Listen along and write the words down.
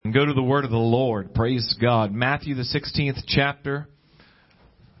and go to the word of the Lord. Praise God. Matthew, the 16th chapter.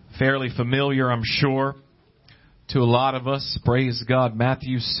 Fairly familiar, I'm sure, to a lot of us. Praise God.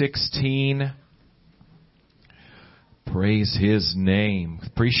 Matthew 16. Praise His name.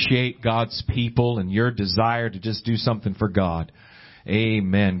 Appreciate God's people and your desire to just do something for God.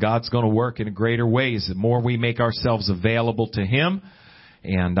 Amen. God's going to work in greater ways the more we make ourselves available to Him.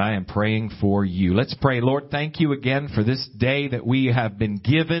 And I am praying for you. Let's pray. Lord, thank you again for this day that we have been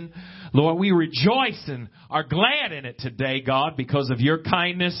given. Lord, we rejoice and are glad in it today, God, because of your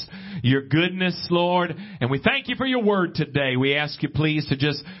kindness, your goodness, Lord. And we thank you for your word today. We ask you, please, to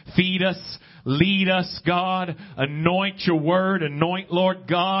just feed us, lead us, God. Anoint your word. Anoint, Lord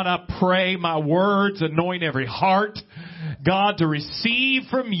God, I pray my words. Anoint every heart, God, to receive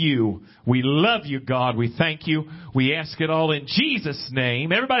from you. We love you, God. We thank you. We ask it all in Jesus'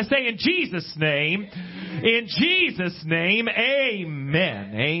 name. Everybody say, in Jesus' name. In Jesus' name.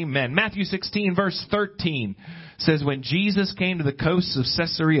 Amen. Amen. Matthew 16 verse 13 says, when Jesus came to the coasts of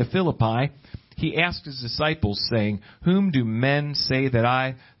Caesarea Philippi, He asked His disciples, saying, whom do men say that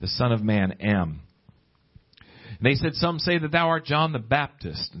I, the Son of Man, am? And they said, some say that thou art John the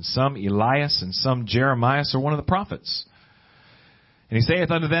Baptist, and some Elias, and some Jeremiah, or one of the prophets. And He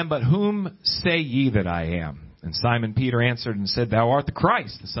saith unto them, but whom say ye that I am? And Simon Peter answered and said, thou art the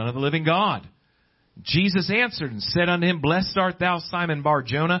Christ, the Son of the living God. Jesus answered and said unto him, blessed art thou, Simon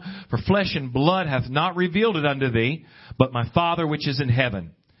Bar-Jonah, for flesh and blood hath not revealed it unto thee, but my Father which is in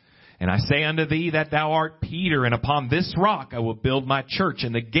heaven. And I say unto thee that thou art Peter, and upon this rock I will build my church,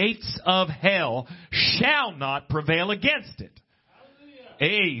 and the gates of hell shall not prevail against it.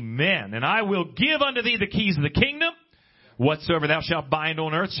 Hallelujah. Amen. And I will give unto thee the keys of the kingdom. Whatsoever thou shalt bind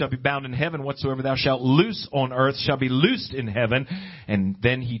on earth shall be bound in heaven. Whatsoever thou shalt loose on earth shall be loosed in heaven. And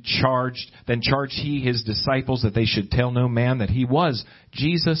then charged he his disciples that they should tell no man that he was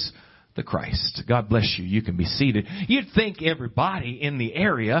Jesus the Christ. God bless you. You can be seated. You'd think everybody in the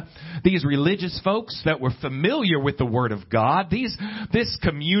area, these religious folks that were familiar with the Word of God, this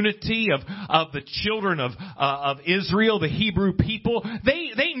community of the children of Israel, the Hebrew people,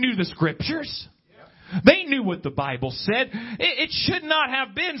 they knew the Scriptures. They knew what the Bible said. It should not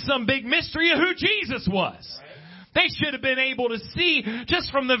have been some big mystery of who Jesus was. They should have been able to see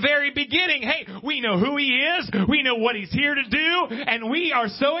just from the very beginning, hey, we know who He is, we know what He's here to do, and we are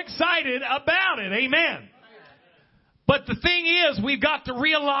so excited about it. Amen. But the thing is, we've got to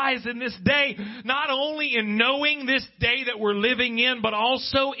realize in this day, not only in knowing this day that we're living in, but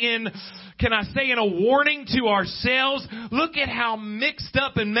also in, can I say, in a warning to ourselves, look at how mixed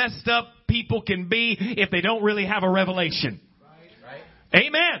up and messed up people can be if they don't really have a revelation. Right.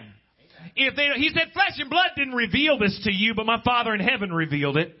 Amen. He said, flesh and blood didn't reveal this to you, but my Father in heaven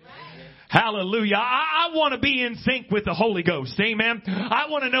revealed it. Hallelujah. I want to be in sync with the Holy Ghost. Amen. I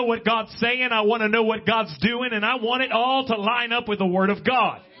want to know what God's saying. I want to know what God's doing. And I want it all to line up with the Word of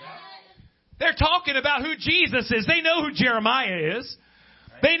God. They're talking about who Jesus is. They know who Jeremiah is.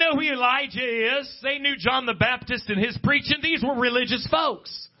 They know who Elijah is. They knew John the Baptist and his preaching. These were religious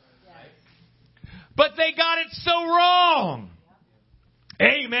folks. But they got it so wrong.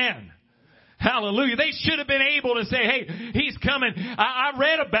 Amen. Hallelujah. They should have been able to say, hey, He's coming. I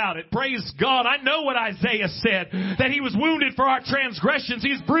read about it. Praise God. I know what Isaiah said, that He was wounded for our transgressions.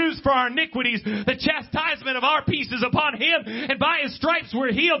 He was bruised for our iniquities. The chastisement of our peace is upon Him, and by His stripes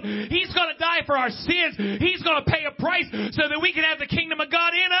we're healed. He's going to die for our sins. He's going to pay a price so that we can have the kingdom of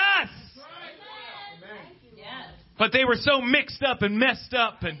God in us. But they were so mixed up and messed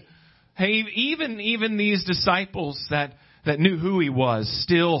up. And hey, even these disciples that knew who He was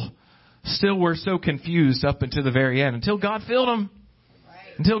still were so confused up until the very end, until God filled them.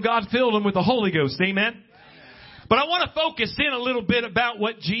 Until God filled them with the Holy Ghost. Amen. But I want to focus in a little bit about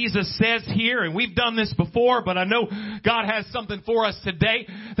what Jesus says here. And we've done this before, but I know God has something for us today.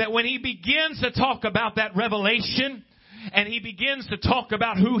 That when He begins to talk about that revelation, and He begins to talk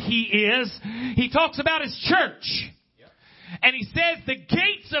about who He is, He talks about His church. And He says the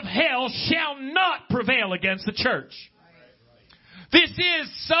gates of hell shall not prevail against the church. This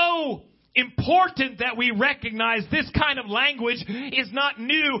is so important that we recognize this kind of language is not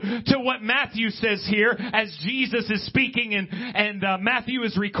new to what Matthew says here as Jesus is speaking and Matthew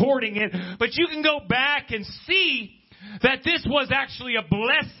is recording it. But you can go back and see that this was actually a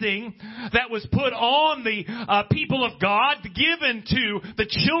blessing that was put on the people of God, given to the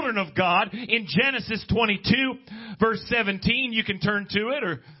children of God in Genesis 22, verse 17. You can turn to it,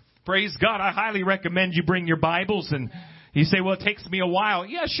 or praise God, I highly recommend you bring your Bibles. And you say, well, it takes me a while.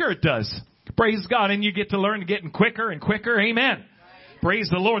 Yeah, sure it does. Praise God. And you get to learn getting quicker and quicker. Amen. Praise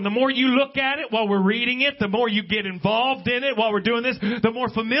the Lord. And the more you look at it while we're reading it, the more you get involved in it while we're doing this, the more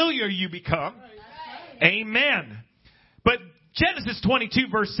familiar you become. Amen. But Genesis 22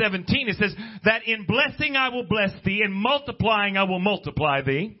 verse 17, it says that in blessing I will bless thee, and multiplying I will multiply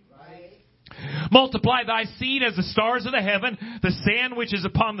thee. Multiply thy seed as the stars of the heaven, the sand which is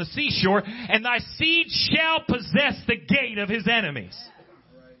upon the seashore, and thy seed shall possess the gate of his enemies.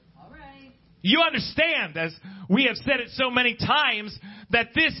 You understand, as we have said it so many times, that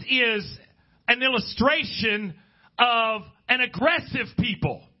this is an illustration of an aggressive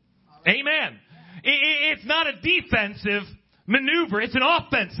people. Amen. It's not a defensive maneuver. It's an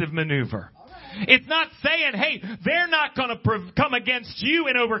offensive maneuver. It's not saying, hey, they're not going to come against you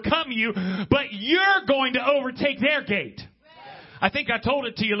and overcome you, but you're going to overtake their gate. I think I told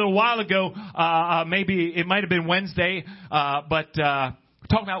it to you a little while ago. Maybe it might have been Wednesday, but we're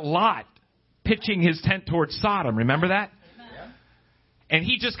talking about Lot pitching his tent towards Sodom. Remember that? And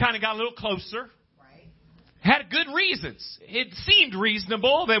he just kind of got a little closer. Had good reasons. It seemed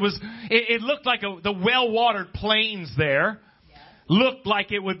reasonable. It looked like the well-watered plains there. Looked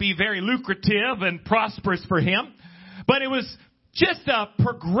like it would be very lucrative and prosperous for him. But it was just a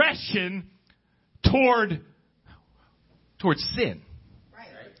progression towards sin.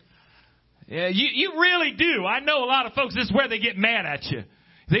 Yeah, you really do. I know a lot of folks, this is where they get mad at you.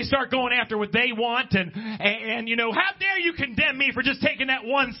 They start going after what they want and you know, how dare you condemn me for just taking that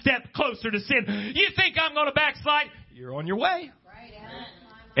one step closer to sin? You think I'm going to backslide? You're on your way. Right.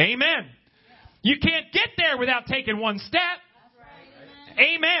 Amen. You can't get there without taking one step.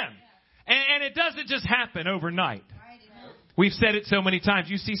 Amen. And it doesn't just happen overnight. We've said it so many times.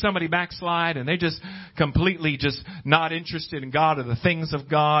 You see somebody backslide and they just completely just not interested in God or the things of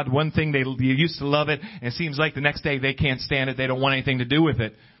God. One thing, they used to love it, and it seems like the next day they can't stand it. They don't want anything to do with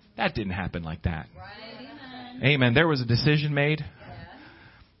it. That didn't happen like that. Right. Amen. There was a decision made.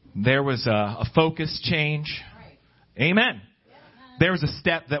 Yeah. There was a focus change. Right. Amen. Yeah. There was a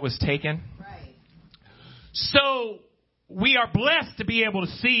step that was taken. Right. So we are blessed to be able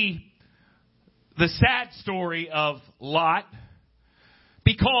to see the sad story of Lot,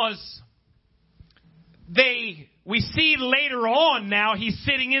 because we see later on now he's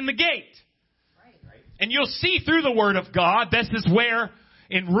sitting in the gate. And you'll see through the Word of God, this is where,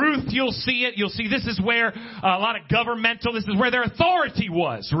 in Ruth you'll see it, you'll see this is where a lot of governmental, this is where their authority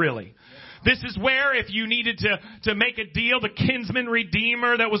was, really. This is where, if you needed to make a deal, the kinsman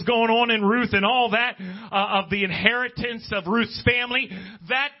redeemer that was going on in Ruth and all that, of the inheritance of Ruth's family,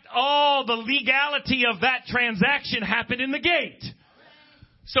 that all the legality of that transaction happened in the gate.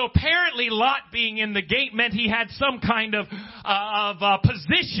 So apparently Lot being in the gate meant he had some kind of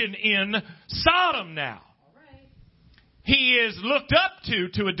position in Sodom now. He is looked up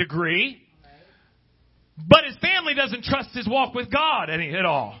to a degree, but his family doesn't trust his walk with God at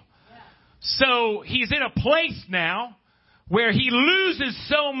all. So he's in a place now where he loses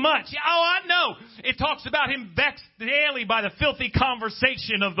so much. Oh, I know. It talks about him vexed daily by the filthy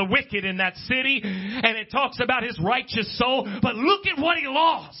conversation of the wicked in that city. And it talks about his righteous soul. But look at what he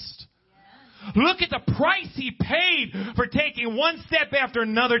lost. Look at the price he paid for taking one step after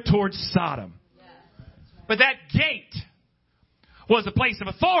another towards Sodom. But that gate was a place of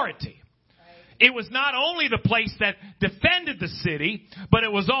authority. It was not only the place that defended the city, but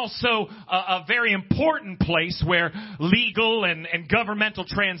it was also a very important place where legal and governmental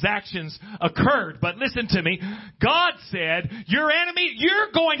transactions occurred. But listen to me. God said, your enemy,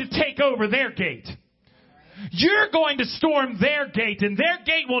 you're going to take over their gate. You're going to storm their gate, and their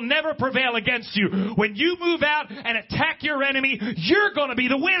gate will never prevail against you. When you move out and attack your enemy, you're going to be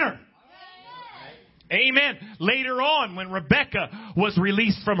the winner. Amen. Later on, when Rebekah was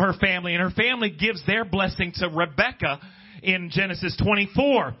released from her family, and her family gives their blessing to Rebekah in Genesis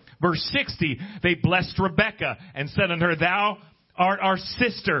 24, verse 60, they blessed Rebekah and said unto her, thou art our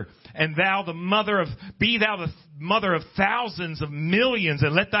sister, and be thou the mother of thousands of millions,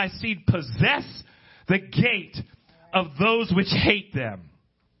 and let thy seed possess the gate of those which hate them.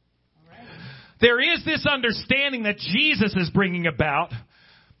 There is this understanding that Jesus is bringing about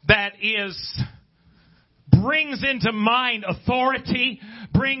that brings into mind authority,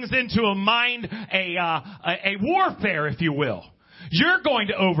 brings into a mind a warfare, if you will. You're going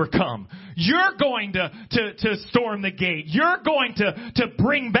to overcome. You're going to storm the gate. You're going to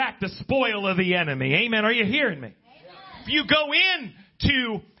bring back the spoil of the enemy. Amen. Are you hearing me? Amen. If you go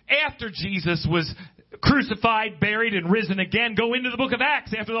into after Jesus was crucified, buried, and risen again, go into the book of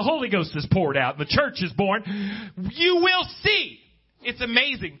Acts after the Holy Ghost is poured out and the church is born, you will see. It's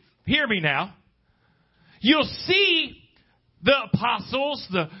amazing. Hear me now. You'll see the apostles,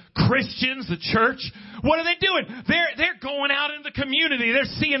 the Christians, the church, what are they doing? They're going out in the community. They're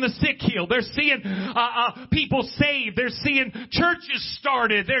seeing the sick healed. They're seeing people saved. They're seeing churches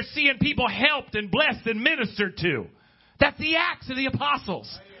started. They're seeing people helped and blessed and ministered to. That's the acts of the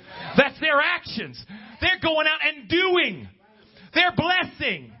apostles. That's their actions. They're going out and doing. They're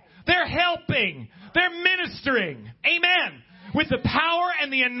blessing. They're helping. They're ministering. Amen. With the power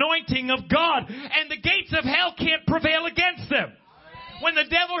and the anointing of God. And the gates of hell can't prevail against them. When the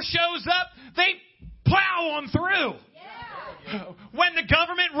devil shows up, they plow on through. When the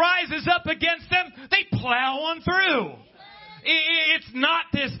government rises up against them, they plow on through. It's not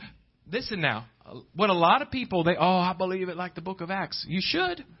this. Listen now. What a lot of people, I believe it like the book of Acts. You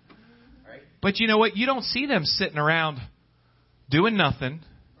should. But you know what? You don't see them sitting around doing nothing.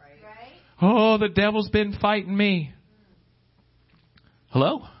 Oh, the devil's been fighting me.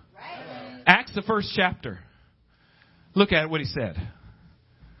 Hello? Right. Acts, the 1st chapter. Look at what he said.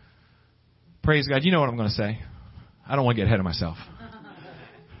 Praise God. You know what I'm going to say. I don't want to get ahead of myself.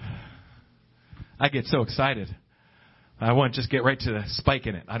 I get so excited. I want to just get right to the spike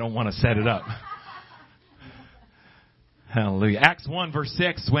in it. I don't want to set it up. Hallelujah. Acts 1 verse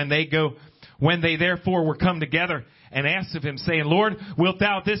 6. When they therefore were come together and asked of him, saying, Lord, wilt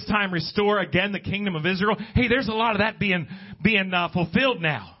thou at this time restore again the kingdom of Israel? Hey, there's a lot of that being fulfilled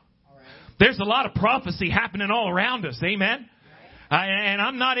now. Right. There's a lot of prophecy happening all around us. Amen. Right. And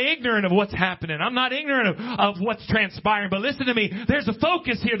I'm not ignorant of what's happening. I'm not ignorant of what's transpiring. But listen to me. There's a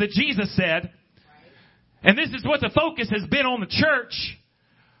focus here that Jesus said. Right. And this is what the focus has been on the church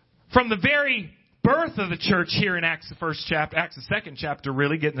from the very birth of the church here in Acts, the 1st chapter, Acts, the 2nd chapter,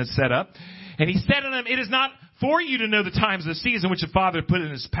 really getting it set up. And he said unto them, it is not for you to know the times of the season which the Father put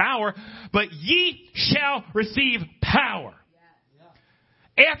in his power, but ye shall receive power.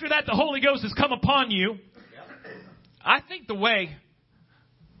 After that, the Holy Ghost has come upon you. I think the way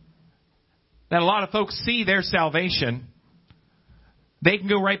that a lot of folks see their salvation, they can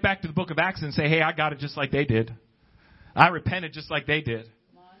go right back to the book of Acts and say, hey, I got it just like they did. I repented just like they did.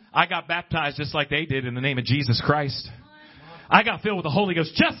 I got baptized just like they did in the name of Jesus Christ. I got filled with the Holy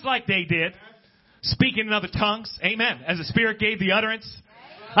Ghost just like they did. Speaking in other tongues. Amen. As the Spirit gave the utterance.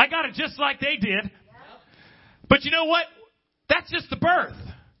 I got it just like they did. But you know what? That's just the birth.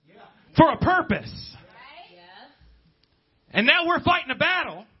 For a purpose. And now we're fighting a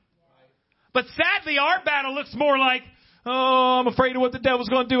battle. But sadly, our battle looks more like, oh, I'm afraid of what the devil's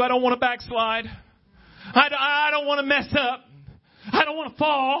going to do. I don't want to backslide. I don't want to mess up. I don't want to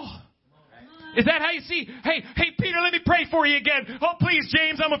fall. Is that how you see? Hey, Peter, let me pray for you again. Oh, please,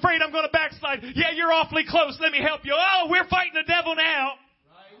 James, I'm afraid I'm going to backslide. Yeah, you're awfully close. Let me help you. Oh, we're fighting the devil now.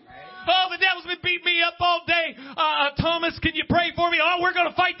 Oh, the devil's been beating me up all day. Thomas, can you pray for me? Oh, we're going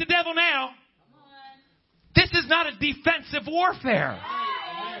to fight the devil now. This is not a defensive warfare.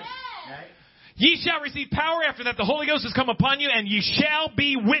 Ye shall receive power. After that the Holy Ghost has come upon you, and ye shall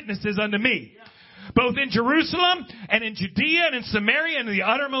be witnesses unto me. Both in Jerusalem and in Judea and in Samaria and in the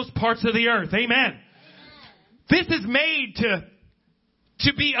uttermost parts of the earth. Amen. This is made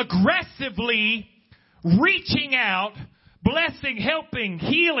to be aggressively reaching out, blessing, helping,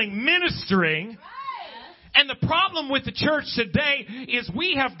 healing, ministering. And the problem with the church today is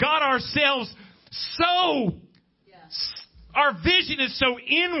we have got ourselves our vision is so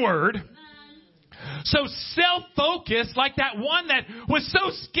inward, so self-focused, like that one that was so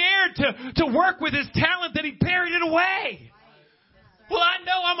scared to work with his talent that he buried it away. Well, I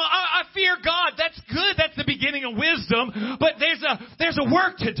know I fear God. That's good. That's the beginning of wisdom. But there's a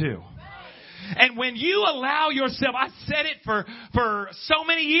work to do. And when you allow yourself, I said it for so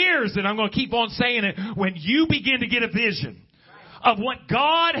many years, and I'm going to keep on saying it. When you begin to get a vision of what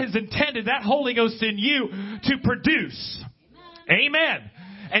God has intended that Holy Ghost in you to produce. Amen.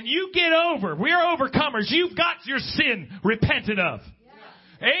 And you get over. We're overcomers. You've got your sin repented of.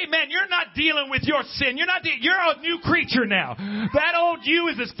 Amen. You're not dealing with your sin. You're a new creature now. That old you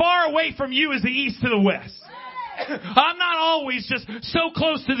is as far away from you as the east to the west. I'm not always just so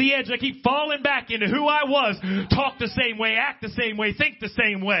close to the edge. I keep falling back into who I was. Talk the same way, act the same way, think the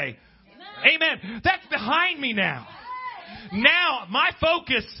same way. Amen. That's behind me now. Now, my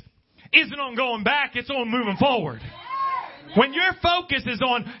focus isn't on going back. It's on moving forward. When your focus is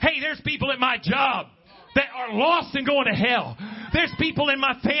on, hey, there's people at my job that are lost and going to hell. There's people in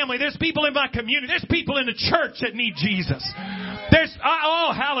my family. There's people in my community. There's people in the church that need Jesus.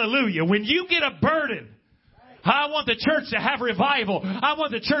 Hallelujah. When you get a burden, I want the church to have revival. I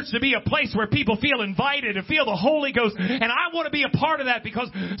want the church to be a place where people feel invited and feel the Holy Ghost. And I want to be a part of that because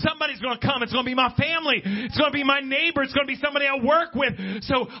somebody's going to come. It's going to be my family. It's going to be my neighbor. It's going to be somebody I work with.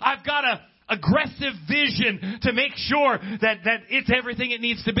 So I've got aggressive vision to make sure that it's everything it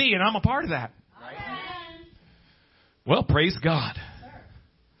needs to be, and I'm a part of that. Well, praise God.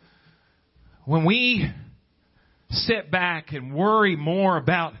 When we sit back and worry more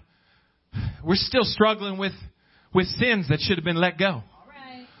about, we're still struggling with sins that should have been let go.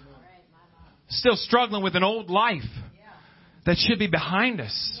 Still struggling with an old life that should be behind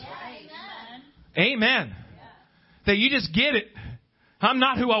us. Amen. That you just get it. I'm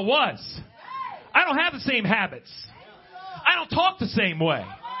not who I was. I don't have the same habits. I don't talk the same way.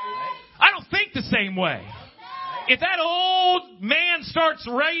 I don't think the same way. If that old man starts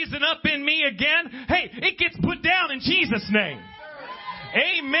raising up in me again, hey, it gets put down in Jesus' name.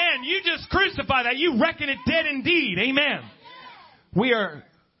 Amen. You just crucify that. You reckon it dead indeed. Amen. We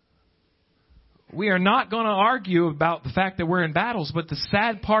are not going to argue about the fact that we're in battles, but the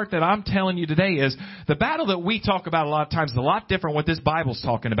sad part that I'm telling you today is the battle that we talk about a lot of times is a lot different what this Bible's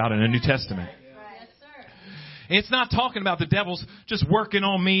talking about in the New Testament. It's not talking about the devil's just working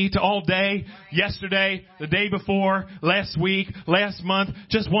on me all day, yesterday, the day before, last week, last month,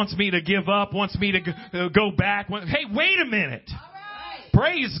 just wants me to give up, wants me to go back. Hey, wait a minute.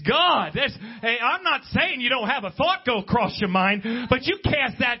 Praise God. Hey, I'm not saying you don't have a thought go across your mind, but you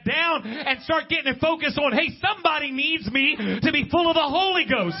cast that down and start getting it focused on, hey, somebody needs me to be full of the Holy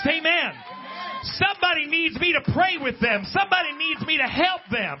Ghost. Amen. Somebody needs me to pray with them. Somebody needs me to help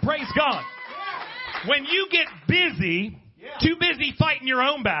them. Praise God. When you get busy, too busy fighting your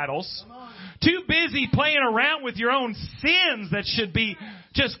own battles, too busy playing around with your own sins that should be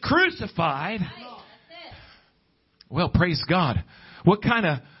just crucified. Well, praise God. What kind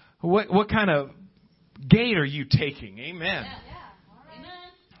of gate are you taking? Amen.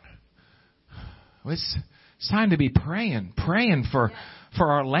 Well, it's time to be praying for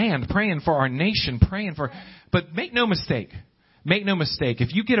our land, praying for our nation, but make no mistake.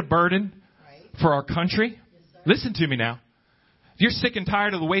 If you get a burden for our country, listen to me now. If you're sick and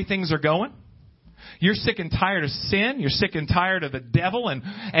tired of the way things are going, you're sick and tired of sin, you're sick and tired of the devil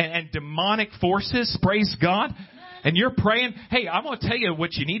and demonic forces, praise God, and you're praying, hey, I'm going to tell you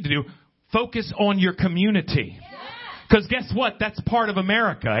what you need to do. Focus on your community. Because guess what? That's part of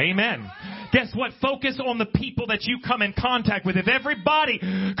America. Amen. Guess what? Focus on the people that you come in contact with. If everybody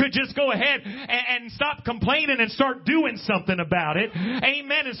could just go ahead and stop complaining and start doing something about it.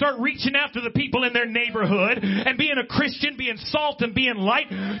 Amen. And start reaching out to the people in their neighborhood and being a Christian, being salt and being light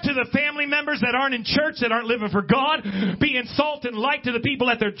to the family members that aren't in church, that aren't living for God, being salt and light to the people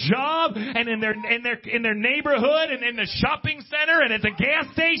at their job and in their neighborhood and in the shopping center and at the gas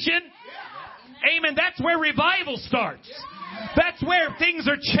station. Amen. That's where revival starts. That's where things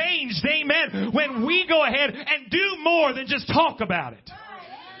are changed. Amen. When we go ahead and do more than just talk about it.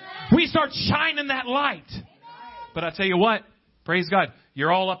 We start shining that light. But I tell you what, praise God,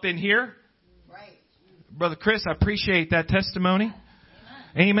 you're all up in here. Brother Chris, I appreciate that testimony.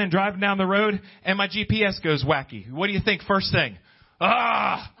 Amen. Driving down the road and my GPS goes wacky. What do you think first thing?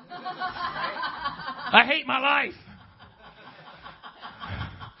 I hate my life.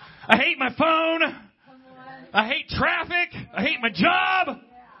 I hate my phone. I hate traffic. I hate my job.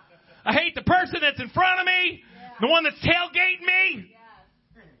 I hate the person that's in front of me. The one that's tailgating me.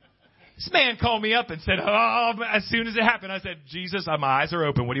 This man called me up and said, as soon as it happened, I said, Jesus, my eyes are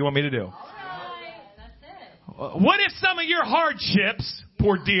open. What do you want me to do? What if some of your hardships,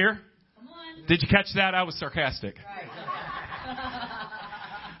 poor dear, did you catch that? I was sarcastic.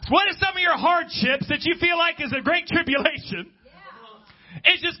 What if some of your hardships that you feel like is a great tribulation,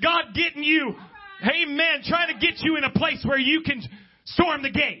 it's just God getting you, amen, trying to get you in a place where you can storm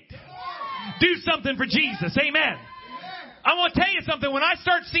the gate. Do something for Jesus. Amen. I want to tell you something. When I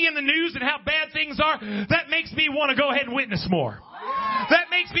start seeing the news and how bad things are, that makes me want to go ahead and witness more.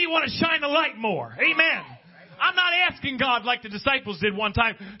 That makes me want to shine the light more. Amen. I'm not asking God like the disciples did one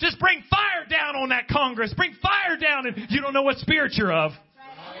time, just bring fire down on that Congress. Bring fire down, and you don't know what spirit you're of.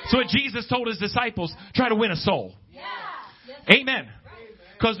 So what Jesus told his disciples, try to win a soul. Amen.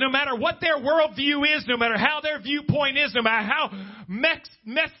 Because no matter what their worldview is, no matter how their viewpoint is, no matter how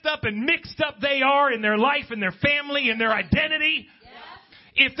messed up and mixed up they are in their life and their family and their identity,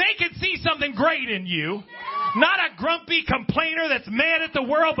 if they can see something great in you, not a grumpy complainer that's mad at the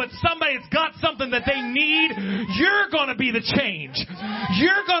world, but somebody that's got something that they need, you're going to be the change.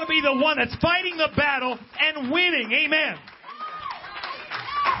 You're going to be the one that's fighting the battle and winning. Amen.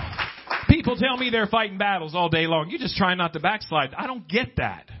 People tell me they're fighting battles all day long. You're just trying not to backslide. I don't get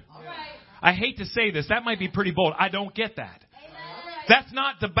that. I hate to say this. That might be pretty bold. I don't get that. That's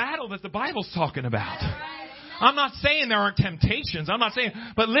not the battle that the Bible's talking about. I'm not saying there aren't temptations. I'm not saying,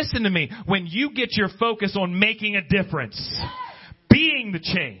 but listen to me. When you get your focus on making a difference, being the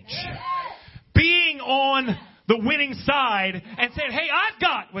change, on the winning side and saying, hey, I've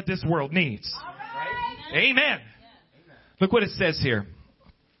got what this world needs. Right. Amen. Look what it says here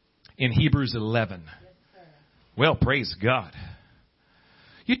in Hebrews 11. Well, praise God.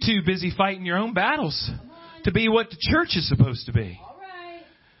 You're too busy fighting your own battles to be what the church is supposed to be.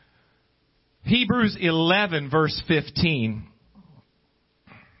 Hebrews 11 verse 15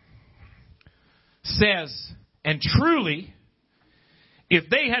 says, and truly, if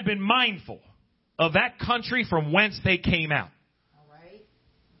they had been mindful of that country from whence they came out.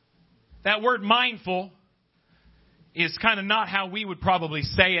 That word mindful is kind of not how we would probably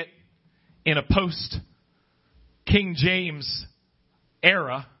say it in a post-King James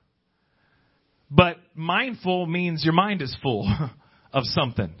era. But mindful means your mind is full of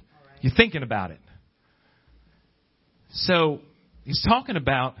something. You're thinking about it. So he's talking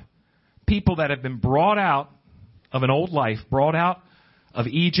about people that have been brought out of an old life, brought out of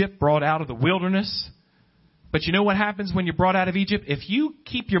Egypt, brought out of the wilderness. But you know what happens when you're brought out of Egypt? If you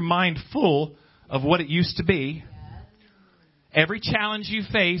keep your mind full of what it used to be, every challenge you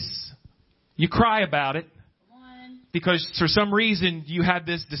face, you cry about it. Because for some reason you had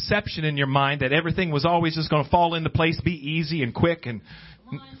this deception in your mind that everything was always just going to fall into place, be easy and quick, and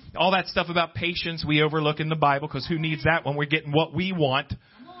all that stuff about patience we overlook in the Bible, because who needs that when we're getting what we want?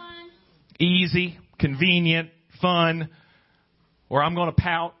 Easy, convenient, fun, or I'm going to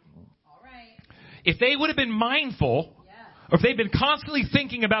pout. If they would have been mindful, or if they'd been constantly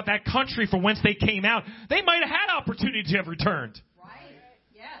thinking about that country from whence they came out, they might have had opportunity to have returned.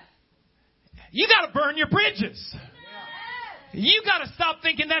 You got to burn your bridges. You got to stop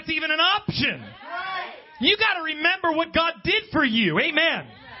thinking that's even an option. You got to remember what God did for you. Amen.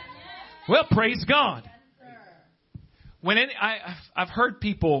 Well, praise God. I've heard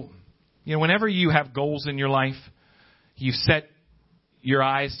people, whenever you have goals in your life, you set your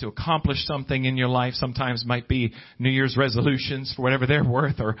eyes to accomplish something in your life. Sometimes it might be New Year's resolutions for whatever they're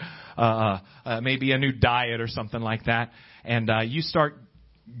worth, or maybe a new diet or something like that. And you start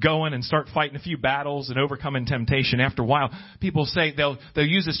going and start fighting a few battles and overcoming temptation. After a while, people say they'll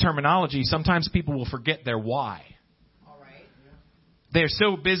use this terminology. Sometimes people will forget their why. They're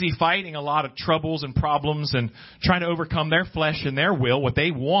so busy fighting a lot of troubles and problems and trying to overcome their flesh and their will, what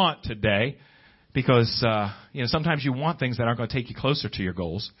they want today, because sometimes you want things that aren't going to take you closer to your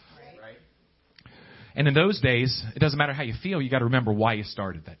goals. And in those days, it doesn't matter how you feel. You got to remember why you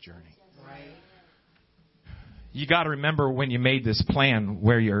started that journey. You got to remember when you made this plan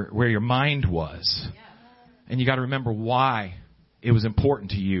where your mind was. And you got to remember why it was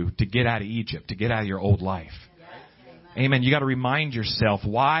important to you to get out of Egypt, to get out of your old life. Amen. You got to remind yourself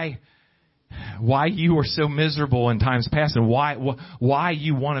why you were so miserable in times past, and why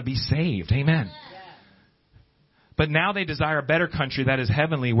you want to be saved. Amen. But now they desire a better country that is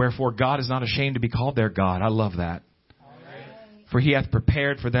heavenly, wherefore God is not ashamed to be called their God. I love that. For he hath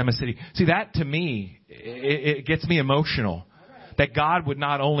prepared for them a city. See, that to me, it gets me emotional. That God would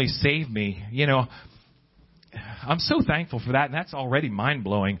not only save me, I'm so thankful for that, and that's already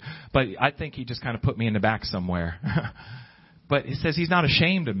mind-blowing. But I think he just kind of put me in the back somewhere. But it says he's not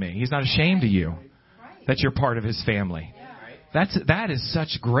ashamed of me. He's not ashamed of you. That you're part of his family. That is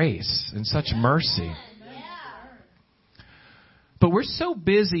such grace and such mercy. But we're so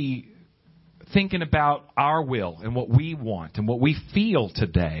busy thinking about our will and what we want and what we feel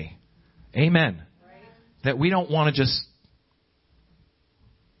today. Amen. That we don't want to just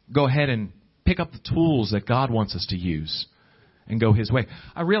go ahead and pick up the tools that God wants us to use and go his way.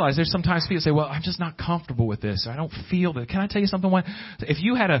 I realize there's sometimes people say, well, I'm just not comfortable with this. I don't feel that. Can I tell you something? If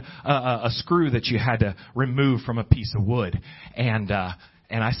you had a screw that you had to remove from a piece of wood, and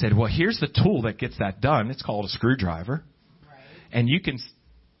I said, well, here's the tool that gets that done. It's called a screwdriver. And you can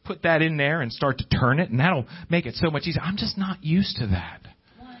put that in there and start to turn it, and that'll make it so much easier. I'm just not used to that.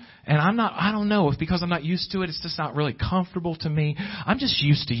 And I don't know if because I'm not used to it, it's just not really comfortable to me. I'm just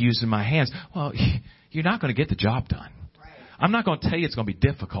used to using my hands. Well, you're not going to get the job done. I'm not going to tell you it's going to be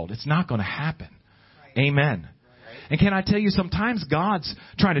difficult. It's not going to happen. Amen. And can I tell you, sometimes God's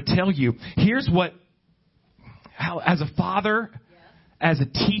trying to tell you, here's how as a father, as a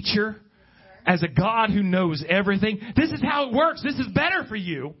teacher, as a God who knows everything, this is how it works. This is better for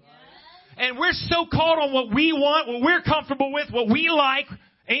you. And we're so caught on what we want, what we're comfortable with, what we like.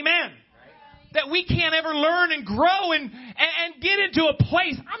 Amen. That we can't ever learn and grow and get into a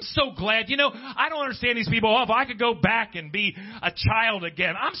place. I'm so glad. I don't understand these people. Oh, if I could go back and be a child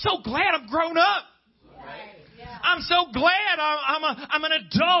again. I'm so glad I'm grown up. I'm so glad I'm an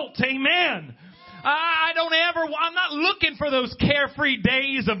adult. Amen. I'm not looking for those carefree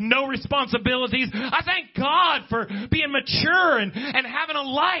days of no responsibilities. I thank God for being mature and having a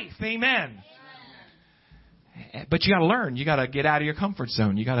life. Amen. But you got to learn. You got to get out of your comfort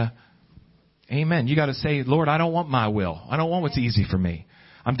zone. You got to, amen. You got to say, Lord, I don't want my will. I don't want what's easy for me.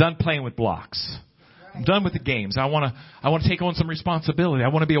 I'm done playing with blocks. I'm done with the games. I want to take on some responsibility. I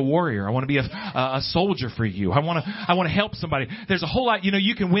want to be a warrior. I want to be a soldier for you. I want to help somebody. There's a whole lot,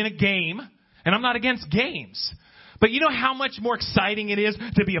 you can win a game, and I'm not against games. But you know how much more exciting it is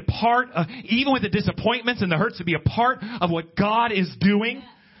to be a part of, even with the disappointments and the hurts, to be a part of what God is doing?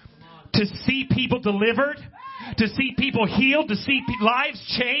 To see people delivered, to see people healed, to see lives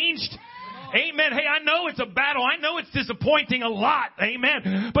changed. Amen. Hey, I know it's a battle. I know it's disappointing a lot.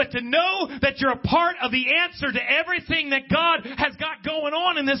 Amen. But to know that you're a part of the answer to everything that God has got going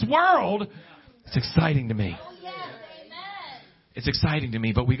on in this world, it's exciting to me. It's exciting to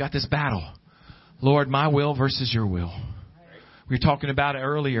me, but we got this battle. Lord, my will versus your will. We were talking about it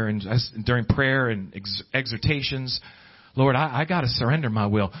earlier and during prayer and exhortations. Lord, I got to surrender my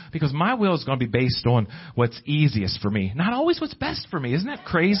will because my will is going to be based on what's easiest for me. Not always what's best for me. Isn't that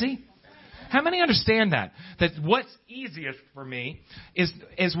crazy? How many understand that? That what's easiest for me is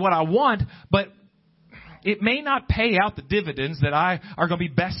what I want, but it may not pay out the dividends that are going to be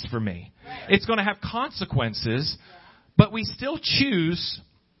best for me. It's going to have consequences, but we still choose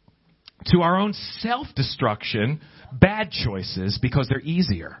to our own self-destruction bad choices because they're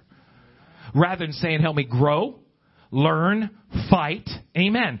easier. Rather than saying, help me grow, learn, fight,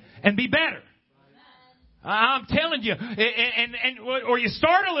 amen, and be better. I'm telling you, or you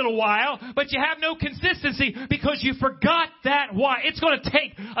start a little while, but you have no consistency because you forgot that why. It's going to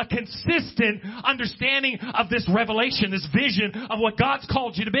take a consistent understanding of this revelation, this vision of what God's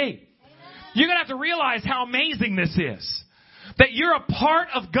called you to be. You're going to have to realize how amazing this is. That you're a part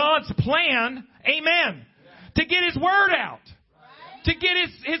of God's plan, amen, to get His Word out, to get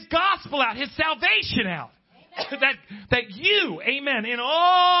His gospel out, His salvation out. That you, amen, in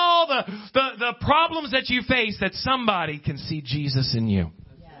all the problems that you face, that somebody can see Jesus in you.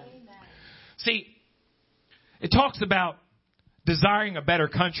 See, it talks about desiring a better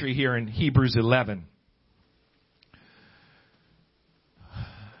country here in Hebrews 11.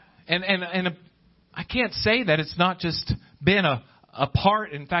 And I can't say that it's not just been a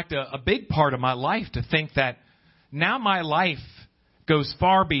part, in fact, a big part of my life to think that now my life goes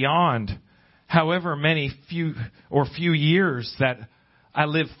far beyond however many few years that I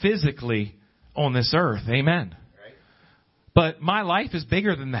live physically on this earth. Amen. Right. But my life is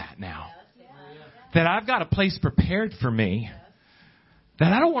bigger than that now. Yes. That I've got a place prepared for me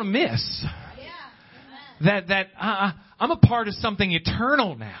that I don't want to miss. Yeah. That I'm a part of something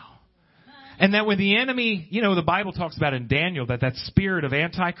eternal now. And that when the enemy, the Bible talks about in Daniel that spirit of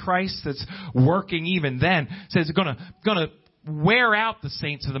Antichrist that's working even then says it's going to wear out the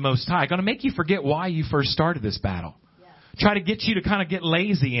saints of the Most High. Going to make you forget why you first started this battle. Yeah. Try to get you to kind of get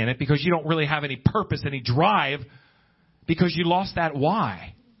lazy in it because you don't really have any purpose, any drive, because you lost that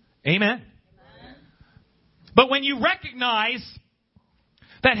why. Amen? But when you recognize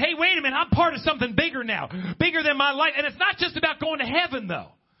that, hey, wait a minute, I'm part of something bigger now, bigger than my life. And it's not just about going to heaven, though.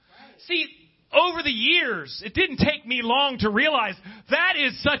 Right. See, over the years, it didn't take me long to realize that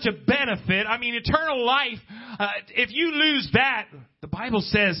is such a benefit. I mean, eternal life, if you lose that, the Bible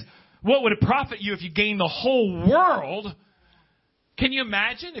says, what would it profit you if you gain the whole world? Can you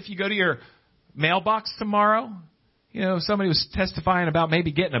imagine if you go to your mailbox tomorrow? Somebody was testifying about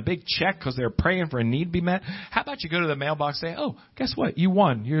maybe getting a big check because they're praying for a need to be met. How about you go to the mailbox and say, oh, guess what? You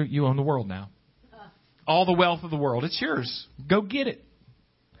won. You own the world now. All the wealth of the world. It's yours. Go get it.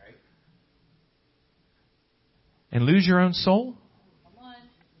 And lose your own soul?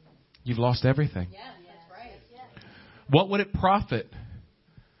 You've lost everything. Yeah, that's right. What would it profit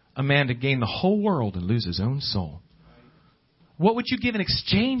a man to gain the whole world and lose his own soul? What would you give in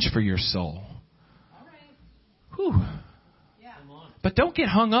exchange for your soul? Whew. But don't get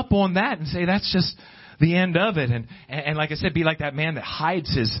hung up on that and say that's just the end of it. And like I said, be like that man that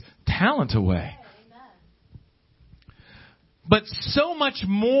hides his talent away. But so much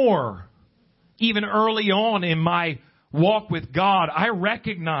more. Even early on in my walk with God, I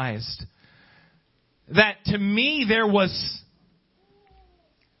recognized that to me there was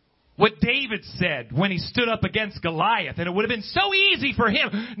what David said when he stood up against Goliath. And it would have been so easy for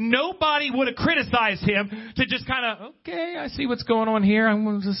him. Nobody would have criticized him to just kind of, okay, I see what's going on here. I'm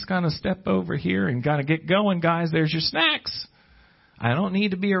going to just kind of step over here and kind of get going, guys. There's your snacks. I don't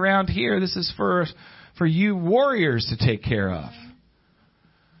need to be around here. This is for you warriors to take care of.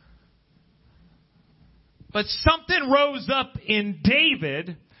 But something rose up in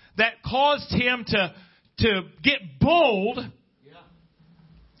David that caused him to get bold,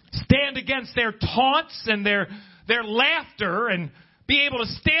 stand against their taunts and their laughter, and be able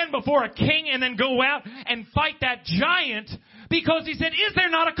to stand before a king and then go out and fight that giant because he said, is there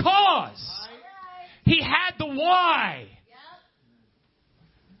not a cause? He had the why.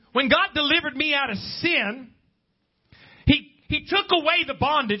 When God delivered me out of sin, He took away the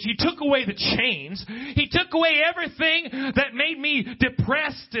bondage. He took away the chains. He took away everything that made me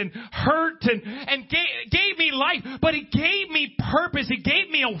depressed and hurt and gave me life. But He gave me purpose. He gave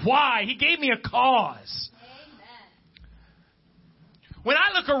me a why. He gave me a cause. Amen. When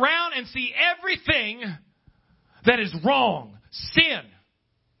I look around and see everything that is wrong, sin,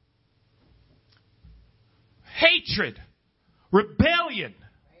 hatred, rebellion,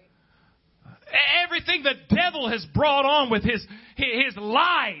 everything the devil has brought on with his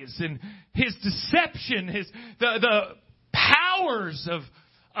lies and his deception, the powers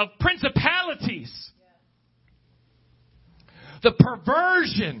of principalities, the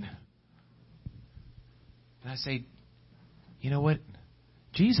perversion. And I say, you know what?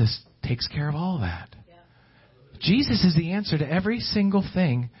 Jesus takes care of all that. Jesus is the answer to every single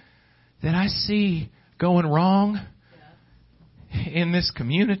thing that I see going wrong in this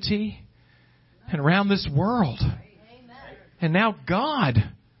community and around this world. And now God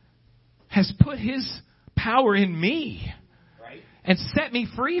has put His power in me and set me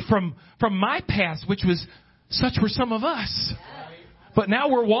free from my past, which was such were some of us. But now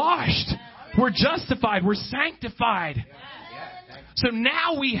we're washed. We're justified. We're sanctified. So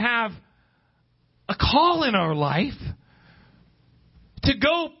now we have a call in our life to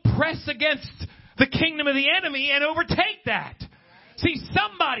go press against the kingdom of the enemy and overtake that. See,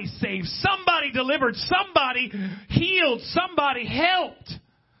 somebody saved, somebody delivered, somebody healed, somebody helped,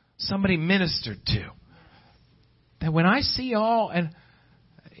 somebody ministered to. And when I see all, and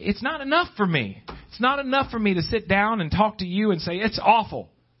it's not enough for me. It's not enough for me to sit down and talk to you and say, it's awful.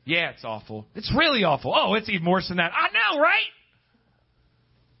 Yeah, it's awful. It's really awful. Oh, it's even worse than that. I know, right?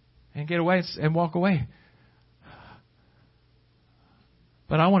 And get away and walk away.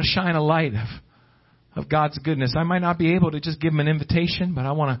 But I want to shine a light of God's goodness. I might not be able to just give them an invitation, but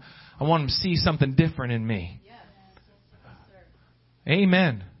I want them to see something different in me.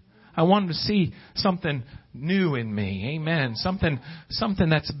 Amen. I want them to see something new in me. Amen. Something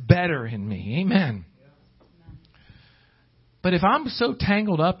that's better in me. Amen. But if I'm so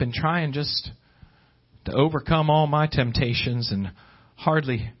tangled up in trying just to overcome all my temptations and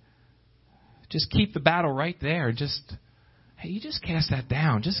hardly just keep the battle right there, hey, you just cast that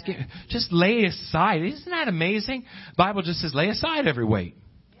down. Just lay it aside. Isn't that amazing? The Bible just says, lay aside every weight.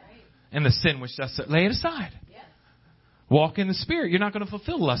 And the sin which does lay it aside. Walk in the Spirit. You're not going to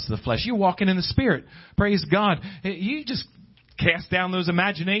fulfill the lust of the flesh. You're walking in the Spirit. Praise God. You just cast down those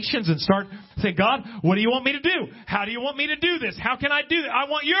imaginations and start saying, God, what do you want me to do? How do you want me to do this? How can I do it? I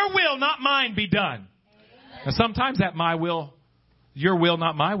want your will, not mine, be done. And sometimes that my will, your will,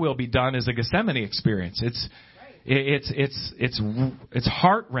 not my will, be done is a Gethsemane experience. It's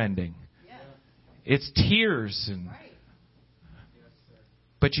heart-rending. It's tears.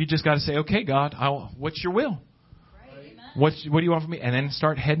 But you just got to say, okay, God, what's your will? What do you want from me? And then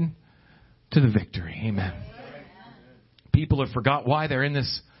start heading to the victory. Amen. People have forgot why they're in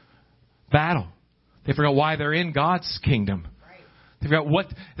this battle. They forgot why they're in God's kingdom. They forgot what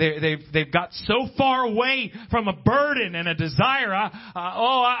they've got so far away from a burden and a desire.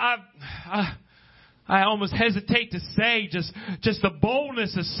 I almost hesitate to say just the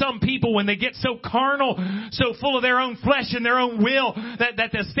boldness of some people when they get so carnal, so full of their own flesh and their own will that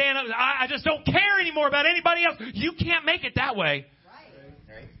they stand up. I just don't care anymore about anybody else. You can't make it that way.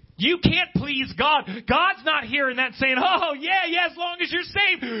 Right. You can't please God. God's not hearing that saying, oh, yeah, as long as you're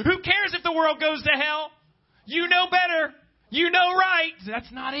saved. Who cares if the world goes to hell? You know better. You know right.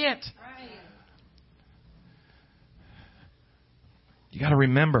 That's not it. Right. You got to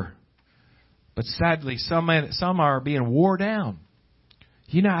remember. But sadly, some are being wore down.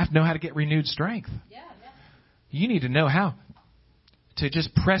 You have to know how to get renewed strength. You need to know how to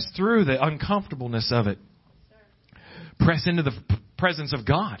just press through the uncomfortableness of it. Press into the presence of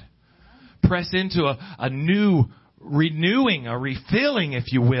God. Press into a new renewing, a refilling,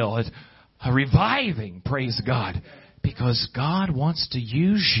 if you will, a reviving, praise God. Because God wants to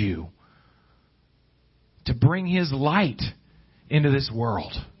use you to bring His light into this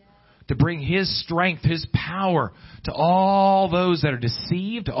world. To bring His strength, His power to all those that are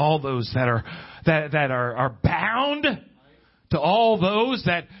deceived, all those that are bound, to all those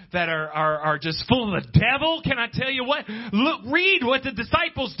that are just full of the devil. Can I tell you what? Look, read what the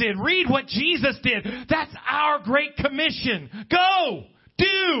disciples did. Read what Jesus did. That's our great commission. Go,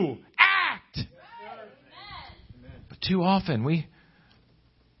 do, act. But too often we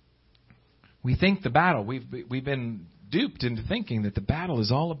think the battle. We've been duped into thinking that the battle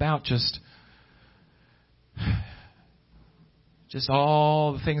is all about just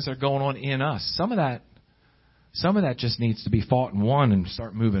all the things that are going on in us. Some of that just needs to be fought and won and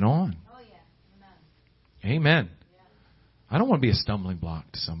start moving on. Oh, yeah. Amen. Amen. Yeah. I don't want to be a stumbling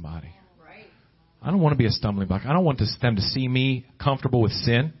block to somebody. Right. I don't want to be a stumbling block. I don't want them to see me comfortable with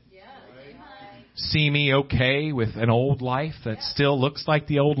sin. Yeah. See me okay with an old life that still looks like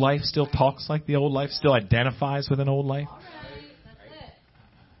the old life, still talks like the old life, still identifies with an old life. All right. That's it.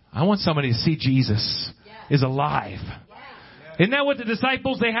 I want somebody to see Jesus is alive. Isn't that what the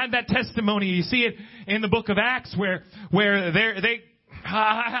disciples, they had that testimony? You see it in the book of Acts where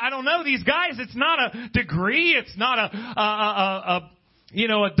I don't know, these guys, it's not a degree, it's not a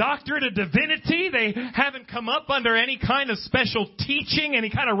doctorate of divinity. They haven't come up under any kind of special teaching,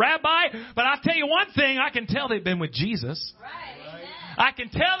 any kind of rabbi. But I'll tell you one thing, I can tell they've been with Jesus. Right. I can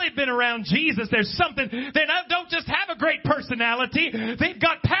tell they've been around Jesus. There's something, they don't just have a great personality, they've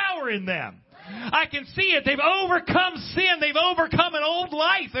got power in them. I can see it. They've overcome sin. They've overcome an old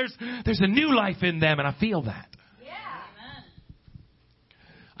life. There's a new life in them, and I feel that. Yeah. Amen.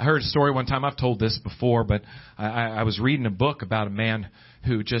 I heard a story one time. I've told this before, but I was reading a book about a man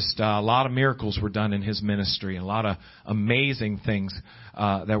who just a lot of miracles were done in his ministry, and a lot of amazing things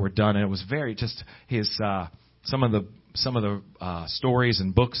that were done. And it was very just his some of the stories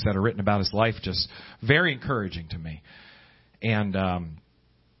and books that are written about his life, just very encouraging to me. And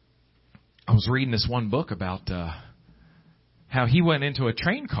I was reading this one book about how he went into a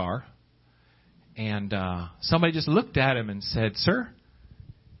train car, and somebody just looked at him and said, "Sir,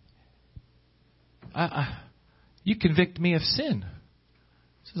 you convict me of sin."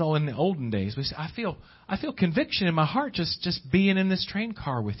 This is all in the olden days. But I feel conviction in my heart just being in this train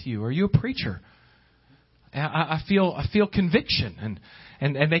car with you. Are you a preacher? I feel conviction,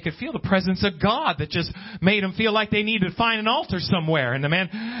 and they could feel the presence of God that just made them feel like they needed to find an altar somewhere. And the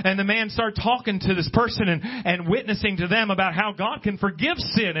man started talking to this person and witnessing to them about how God can forgive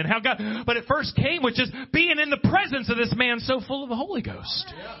sin and how God. But it first came with just being in the presence of this man so full of the Holy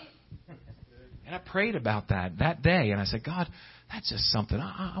Ghost. And I prayed about that day, and I said, God, that's just something.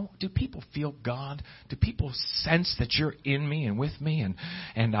 Do people feel God? Do people sense that you're in me and with me?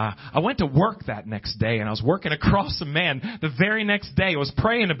 And I went to work that next day, and I was working across a man the very next day. I was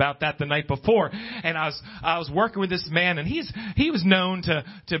praying about that the night before, and I was working with this man, and he was known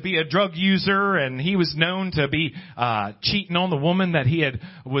to be a drug user, and he was known to be cheating on the woman that he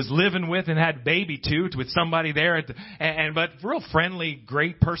was living with and had a baby with somebody there. But real friendly,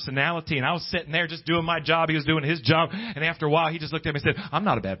 great personality. And I was sitting there just doing my job. He was doing his job, and after a while, he just looked at me and said, "I'm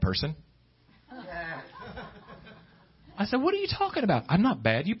not a bad person." I said, "What are you talking about?" "I'm not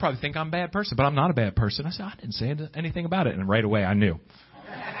bad. You probably think I'm a bad person, but I'm not a bad person." I said, "I didn't say anything about it." And right away I knew.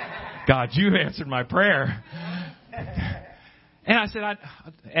 God, you answered my prayer. And I said,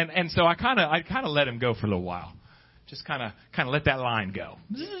 so I kind of let him go for a little while. Just kind of let that line go.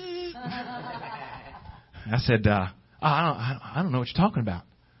 I said, I don't know what you're talking about.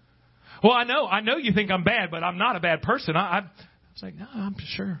 "Well, I know you think I'm bad, but I'm not a bad person." I was like, "No, I'm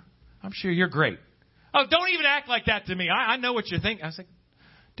sure you're great." "Oh, don't even act like that to me. I know what you're thinking." I was like,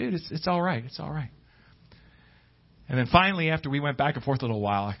 "Dude, it's all right. It's all right." And then finally, after we went back and forth a little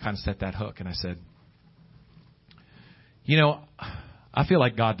while, I kind of set that hook, and I said, I feel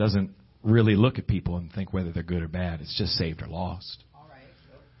like God doesn't really look at people and think whether they're good or bad. It's just saved or lost. All right.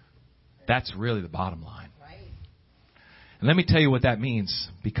 That's really the bottom line. Right. And let me tell you what that means,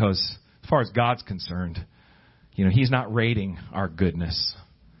 because as far as God's concerned, He's not rating our goodness.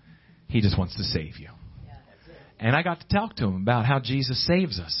 He just wants to save you. Yeah. And I got to talk to him about how Jesus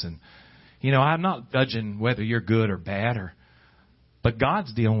saves us. And, I'm not judging whether you're good or bad, but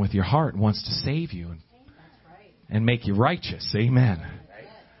God's dealing with your heart and wants to save you and make you righteous. Amen. Right.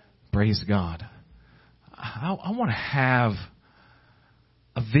 Praise God. I want to have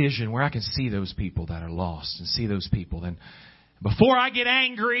a vision where I can see those people that are lost and see those people. And before I get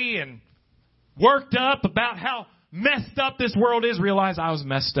angry and worked up about how messed up this world is, realize I was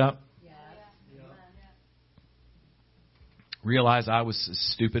messed up. Yeah. Realize I was as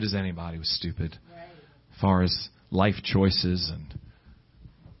stupid as anybody was stupid as far as life choices and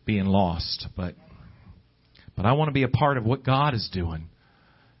being lost. But I want to be a part of what God is doing,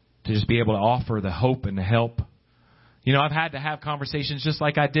 to just be able to offer the hope and the help. I've had to have conversations just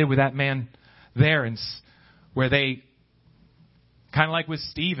like I did with that man there, and where they, kind of like with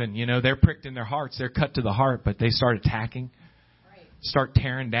Stephen, they're pricked in their hearts, they're cut to the heart, but they start attacking, start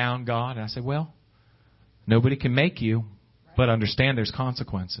tearing down God. And I said, well, nobody can make you, but understand there's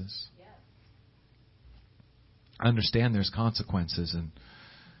consequences. Understand there's consequences,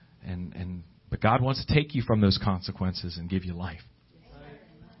 and But God wants to take you from those consequences and give you life.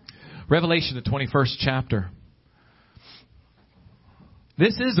 Revelation, the 21st chapter.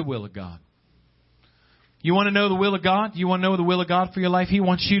 This is the will of God. You want to know the will of God? You want to know the will of God for your life? He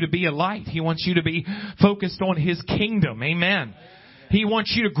wants you to be a light. He wants you to be focused on His kingdom. Amen. He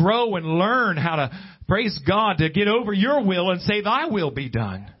wants you to grow and learn how to, praise God, to get over your will and say, Thy will be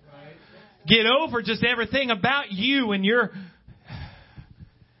done. Get over just everything about you and your...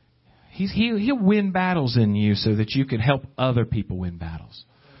 He'll win battles in you so that you can help other people win battles.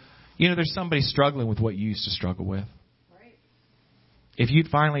 You know, there's somebody struggling with what you used to struggle with. If you'd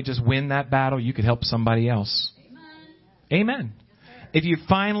finally just win that battle, you could help somebody else. Amen. If you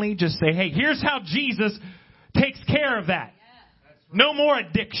finally just say, hey, here's how Jesus takes care of that. No more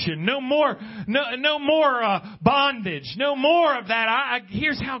addiction. No more bondage. No more of that.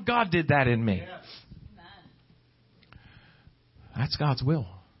 Here's how God did that in me. That's God's will.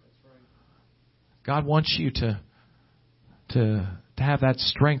 God wants you to have that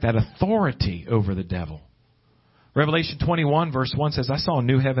strength, that authority over the devil. Revelation 21 verse 1 says, I saw a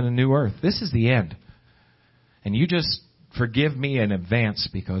new heaven and new earth. This is the end. And you just forgive me in advance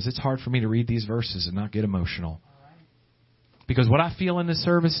because it's hard for me to read these verses and not get emotional. Because what I feel in this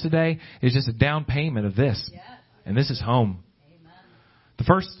service today is just a down payment of this. And this is home. The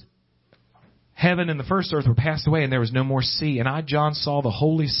first heaven and the first earth were passed away and there was no more sea. And I, John, saw the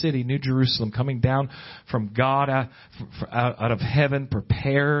holy city, New Jerusalem, coming down from God out of heaven,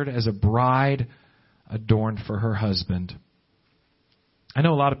 prepared as a bride adorned for her husband. I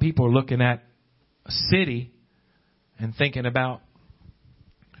know a lot of people are looking at a city and thinking about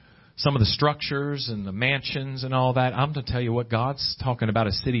some of the structures and the mansions and all that. I'm going to tell you what, God's talking about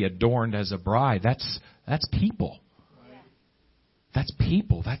a city adorned as a bride. That's people. That's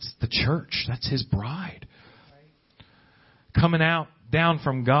people. That's the church. That's His bride. Coming down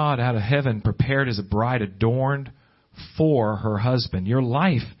from God out of heaven, prepared as a bride adorned for her husband. Your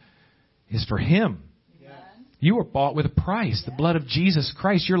life is for Him. You were bought with a price, the blood of Jesus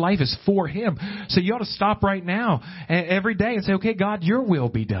Christ. Your life is for Him. So you ought to stop right now every day and say, okay, God, Your will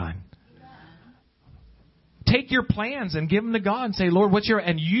be done. Take your plans and give them to God and say, Lord, what's your...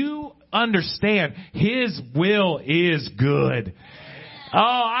 And you understand His will is good. Oh,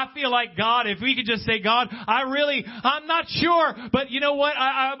 I feel like God, if we could just say, God, I'm not sure, but you know what?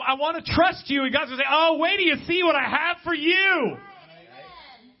 I want to trust You. And God's going to say, oh, wait till you see what I have for you.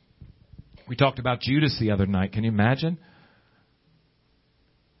 We talked about Judas the other night. Can you imagine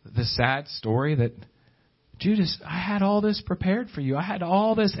the sad story that Judas, I had all this prepared for you. I had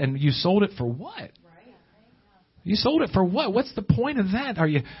all this, and you sold it for what? You sold it for what? What's the point of that?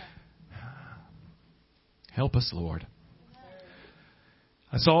 Help us, Lord.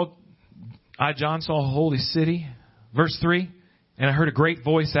 John saw a holy city. Verse 3, and I heard a great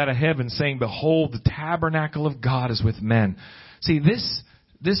voice out of heaven saying, behold, the tabernacle of God is with men. See,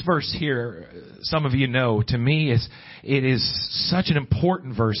 this verse here, some of you know, to me, it is such an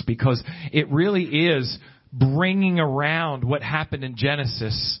important verse because it really is bringing around what happened in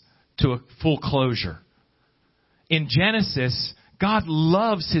Genesis to a full closure. In Genesis, God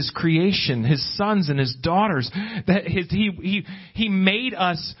loves His creation, His sons and His daughters. That He made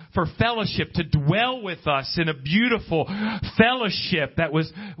us for fellowship, to dwell with us in a beautiful fellowship that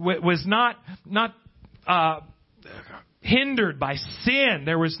was not hindered by sin.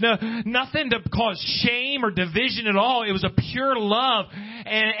 There was nothing to cause shame or division at all. It was a pure love,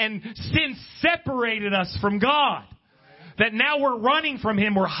 and sin separated us from God. That now we're running from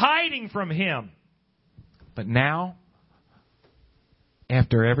Him, we're hiding from Him. But now,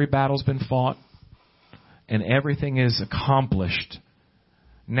 after every battle's been fought and everything is accomplished,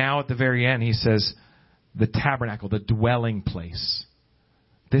 now at the very end He says, the tabernacle, the dwelling place.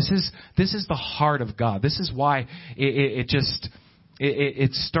 This is the heart of God. This is why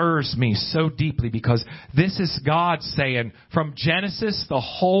it stirs me so deeply, because this is God saying from Genesis the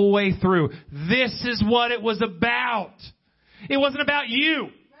whole way through, this is what it was about. It wasn't about you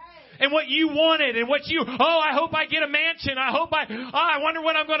and what you wanted and what I hope I get a mansion. I wonder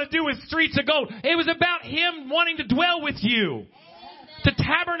what I'm going to do with streets of gold. It was about Him wanting to dwell with you. The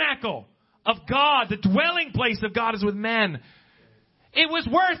tabernacle of God, the dwelling place of God is with men. It was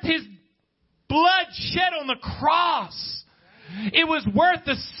worth His blood shed on the cross. It was worth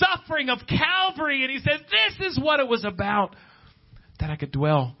the suffering of Calvary. And He said, this is what it was about. That I could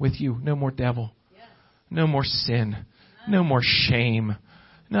dwell with you. No more devil. No more sin. No more shame.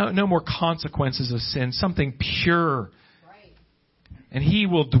 No more consequences of sin. Something pure. And He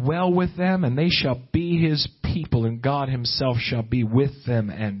will dwell with them, and they shall be His people, and God Himself shall be with them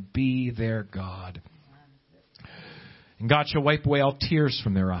and be their God. And God shall wipe away all tears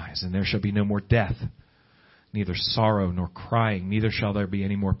from their eyes, and there shall be no more death, neither sorrow nor crying, neither shall there be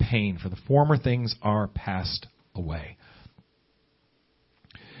any more pain, for the former things are passed away.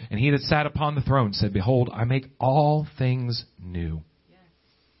 And he that sat upon the throne said, Behold, I make all things new.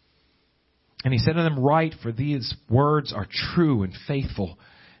 And he said unto them, Write, for these words are true and faithful.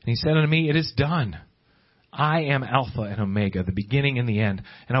 And he said unto me, It is done. I am Alpha and Omega, the beginning and the end.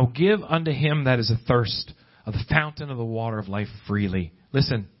 And I will give unto him that is athirst of the fountain of the water of life freely.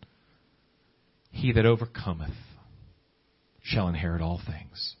 Listen, he that overcometh shall inherit all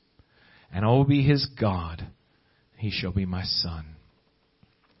things. And I will be his God. He shall be my son.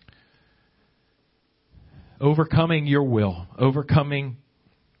 Overcoming your will, overcoming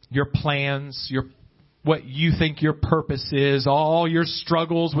your plans, what you think your purpose is, all your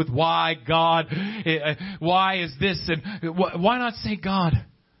struggles with why God, why is this, and why not say, God,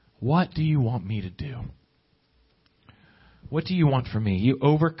 what do you want me to do? What do you want from me? You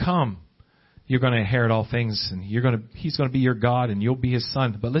overcome. You're going to inherit all things, and He's going to be your God, and you'll be His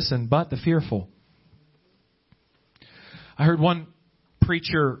son. But listen, but the fearful. I heard one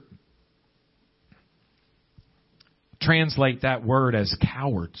preacher translate that word as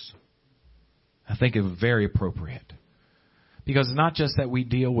cowards. I think it was very appropriate. Because it's not just that we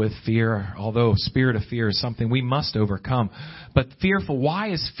deal with fear, although spirit of fear is something we must overcome. But fearful,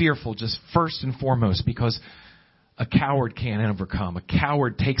 why is fearful? Just first and foremost, because a coward can't overcome. A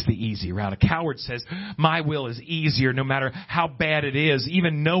coward takes the easy route. A coward says, my will is easier no matter how bad it is.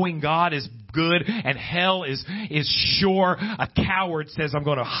 Even knowing God is good and hell is sure. A coward says, I'm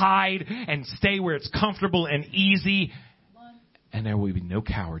going to hide and stay where it's comfortable and easy. And there will be no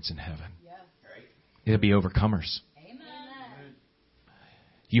cowards in heaven. It'll be overcomers. Amen.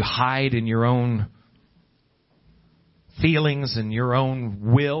 You hide in your own feelings and your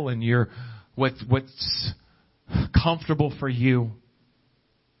own will and your what's comfortable for you.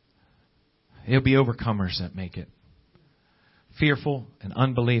 It'll be overcomers that make it. Fearful and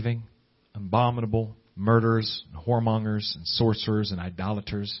unbelieving, abominable, murderers, and whoremongers, and sorcerers, and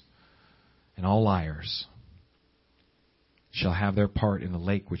idolaters, and all liars shall have their part in the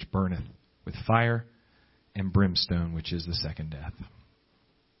lake which burneth with fire and brimstone, which is the second death.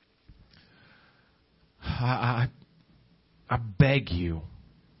 I beg you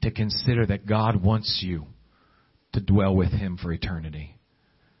to consider that God wants you to dwell with Him for eternity.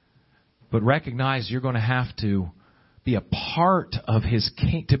 But recognize you're going to have to be a part of His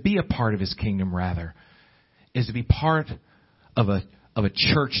to be a part of His kingdom, rather, is to be part of a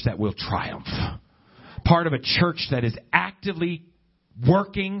church that will triumph. Part of a church that is actively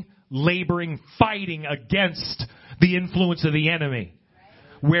working, laboring, fighting against the influence of the enemy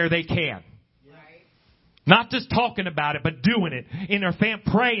where they can. Not just talking about it, but doing it in their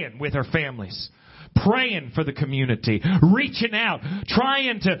praying with their families. Praying for the community, reaching out,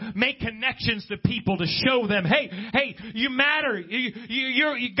 trying to make connections to people to show them, hey, you matter.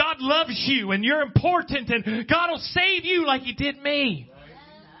 God loves you and you're important and God will save you like He did me.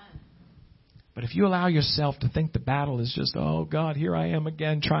 But if you allow yourself to think the battle is just, oh God, here I am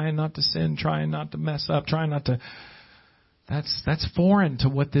again, trying not to sin, trying not to mess up, trying not to, that's foreign to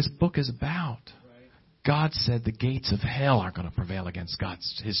what this book is about. God said the gates of hell aren't going to prevail against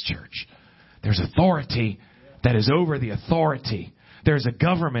His church. There's authority that is over the authority. There's a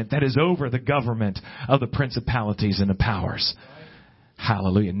government that is over the government of the principalities and the powers.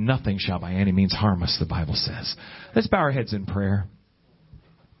 Hallelujah. Nothing shall by any means harm us, the Bible says. Let's bow our heads in prayer.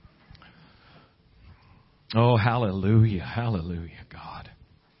 Oh, hallelujah. Hallelujah, God.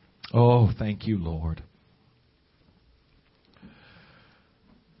 Oh, thank you, Lord.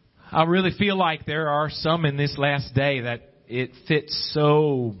 I really feel like there are some in this last day that it fits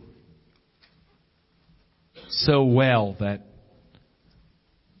so well, that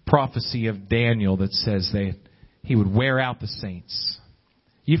prophecy of Daniel that says that he would wear out the saints.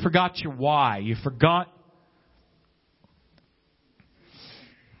 You forgot your why. You forgot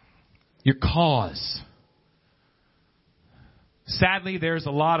your cause. Sadly, there's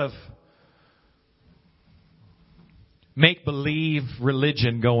a lot of make-believe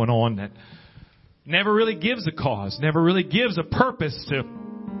religion going on that never really gives a cause, never really gives a purpose to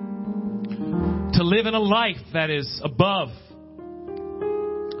live in a life that is above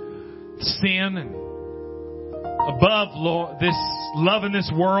sin and above this love in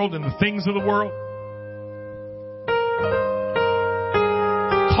this world and the things of the world.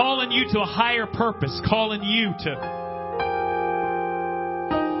 Calling you to a higher purpose, calling you to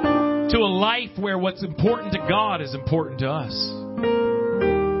a life where what's important to God is important to us.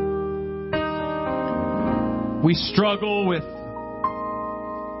 We struggle with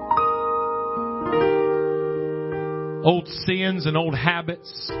old sins and old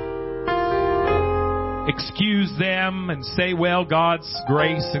habits, excuse them and say, well, God's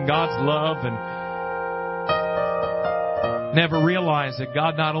grace and God's love, and never realize that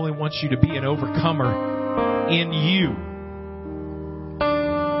God not only wants you to be an overcomer in you,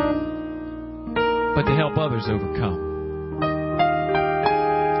 but to help others overcome.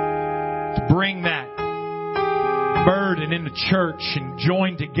 To bring that burden into church and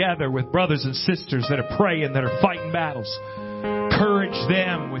join together with brothers and sisters that are praying, that are fighting battles. Encourage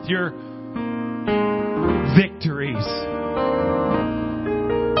them with your victories.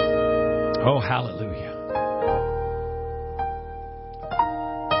 Oh, hallelujah.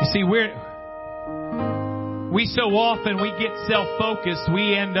 You see, we so often we get self-focused,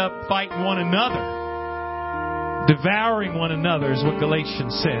 we end up fighting one another. Devouring one another is what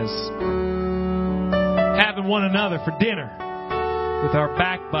Galatians says. Having one another for dinner with our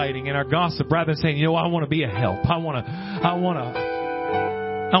backbiting and our gossip, rather than saying, you know, I want to be a help. I want to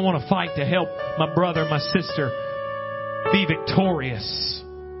fight to help my brother, my sister be victorious.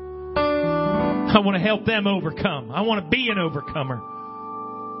 I want to help them overcome. I want to be an overcomer.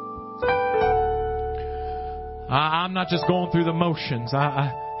 I'm not just going through the motions.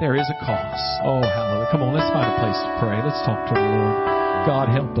 There is a cause. Oh, hallelujah. Come on, let's find a place to pray. Let's talk to the Lord. God,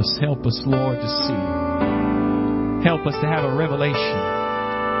 help us, Lord, to see. Help us to have a revelation.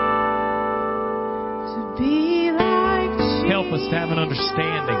 To be like Jesus. Help us to have an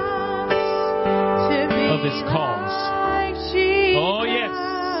understanding of this cause. Like Jesus. Oh, yes.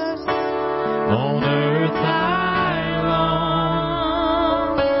 On earth I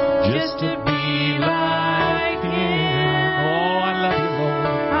long just to be like Him. Oh, I love you,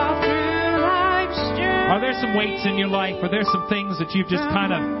 Lord. All through life's journey. Are there some weights in your life? Are there some things that you've just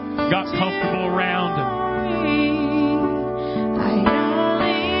kind of got comfortable around?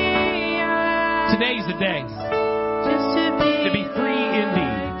 Today's the day to be free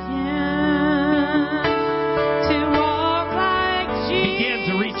indeed. Begin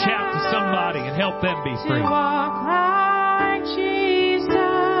to reach out to somebody and help them be free.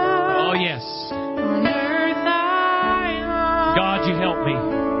 Oh, yes. God, you help me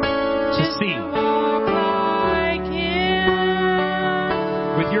to see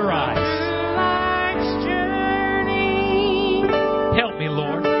with your eyes. Help me,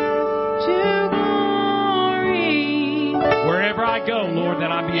 Lord. Wherever I go, Lord,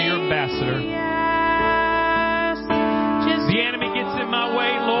 that I be your ambassador. The enemy gets in my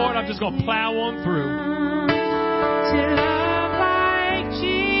way, Lord, I'm just going to plow on through.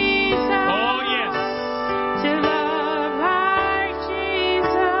 Oh, yes.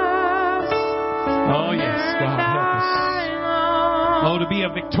 Oh, yes, God, help us. Oh, to be a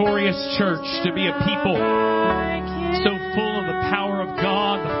victorious church, to be a people so full of the power of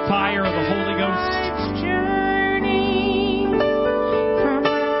God, the fire of the Holy Ghost,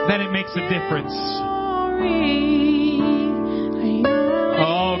 that it makes a difference.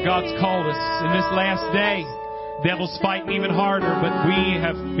 Oh, God's called us in this last day. Devil's fighting even harder, but we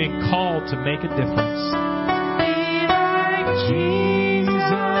have been called to make a difference. Jesus,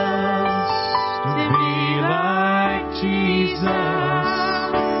 to be like Jesus.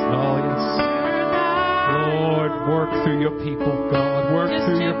 Oh, yes. Lord, work through your people, God. Work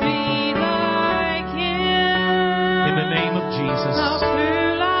through your people. In the name of Jesus.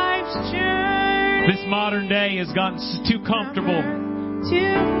 This modern day has gotten too comfortable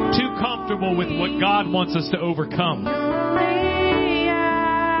with what God wants us to overcome.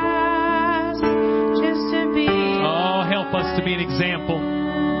 Oh, help us to be an example.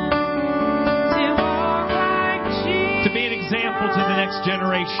 To be an example to the next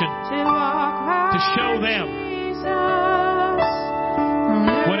generation. To show them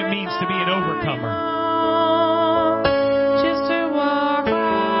what it means to be an overcomer.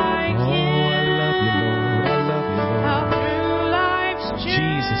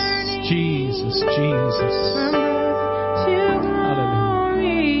 Jesus.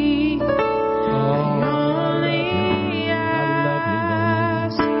 Hallelujah. Oh, I love you, Lord.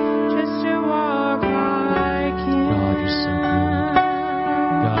 God, you're so good.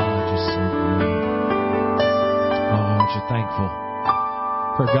 God, you're so good. Oh, aren't you thankful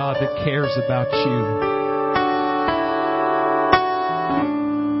for God that cares about you?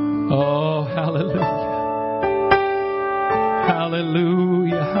 Oh, hallelujah.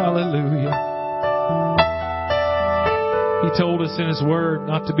 Hallelujah, hallelujah. He told us in His Word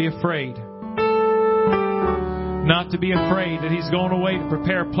not to be afraid. Not to be afraid that He's going away to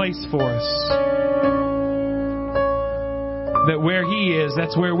prepare a place for us. That where He is,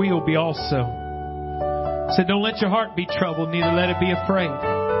 that's where we will be also. He said, don't let your heart be troubled, neither let it be afraid.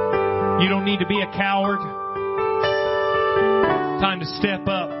 You don't need to be a coward. Time to step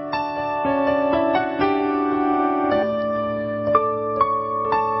up.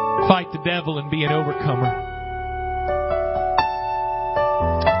 Fight the devil and be an overcomer.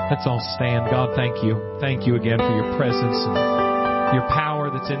 Let's all stand. God, thank you. Thank you again for your presence and your power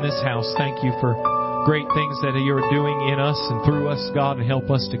that's in this house. Thank you for great things that you're doing in us and through us, God, and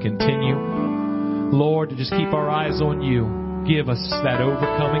help us to continue. Lord, to just keep our eyes on you. Give us that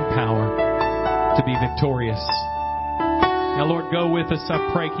overcoming power to be victorious. Now, Lord, go with us.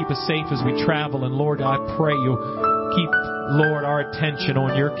 I pray, keep us safe as we travel. And Lord, I pray you'll keep, Lord, our attention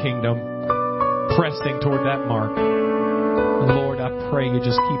on your kingdom, pressing toward that mark. Lord, I pray you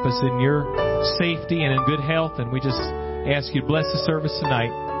just keep us in your safety and in good health. And we just ask you to bless the service tonight.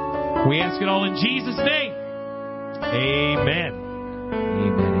 We ask it all in Jesus' name. Amen.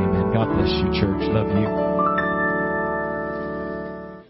 Amen. Amen. God bless you, church. Love you.